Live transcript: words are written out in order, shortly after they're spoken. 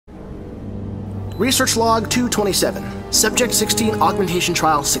Research log 227. Subject 16 augmentation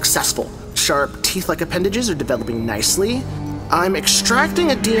trial successful. Sharp teeth-like appendages are developing nicely. I'm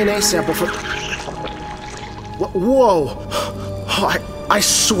extracting a DNA sample from... Whoa! Oh, I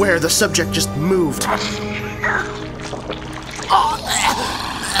swear the subject just moved.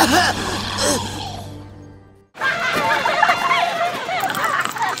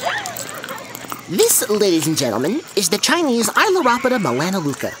 This, ladies and gentlemen, is the Chinese Ailuropoda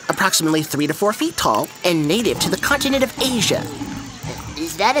melanaluca, approximately 3 to 4 feet tall and native to the continent of Asia.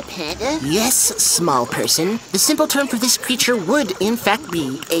 Is that a panda? Yes, small person. The simple term for this creature would, in fact,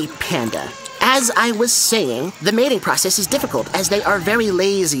 be a panda. As I was saying, the mating process is difficult as they are very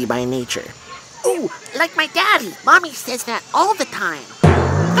lazy by nature. Ooh, like my daddy. Mommy says that all the time.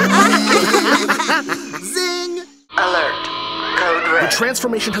 Zing! Alert. Code red. The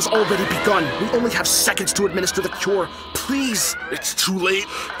transformation has already begun. We only have seconds to administer the cure. Please. It's too late.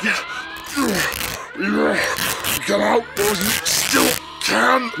 Get out while you still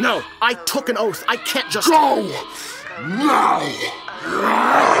can. No, I took an oath. I can't just... Go! Now!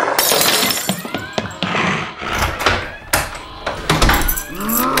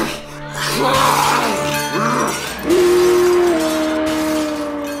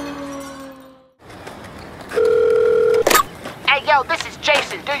 Hey, yo, this is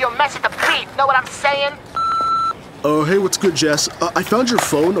Jason. Do your mess at the beat. Know what I'm saying? Hey, what's good, Jess? I found your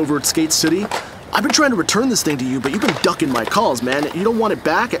phone over at Skate City. I've been trying to return this thing to you, but you've been ducking my calls, man. You don't want it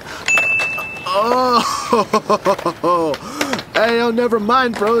back? Oh! Hey, oh, never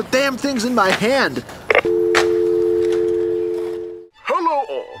mind, bro. The damn thing's in my hand. Hello,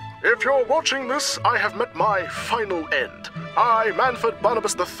 all. If you're watching this, I have met my final end. I, Manfred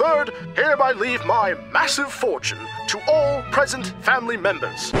Barnabas III, hereby leave my massive fortune to all present family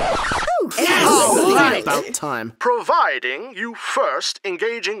members. Right. About time. Providing you first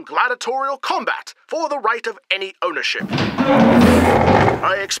engage in gladiatorial combat for the right of any ownership.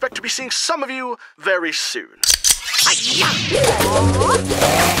 I expect to be seeing some of you very soon.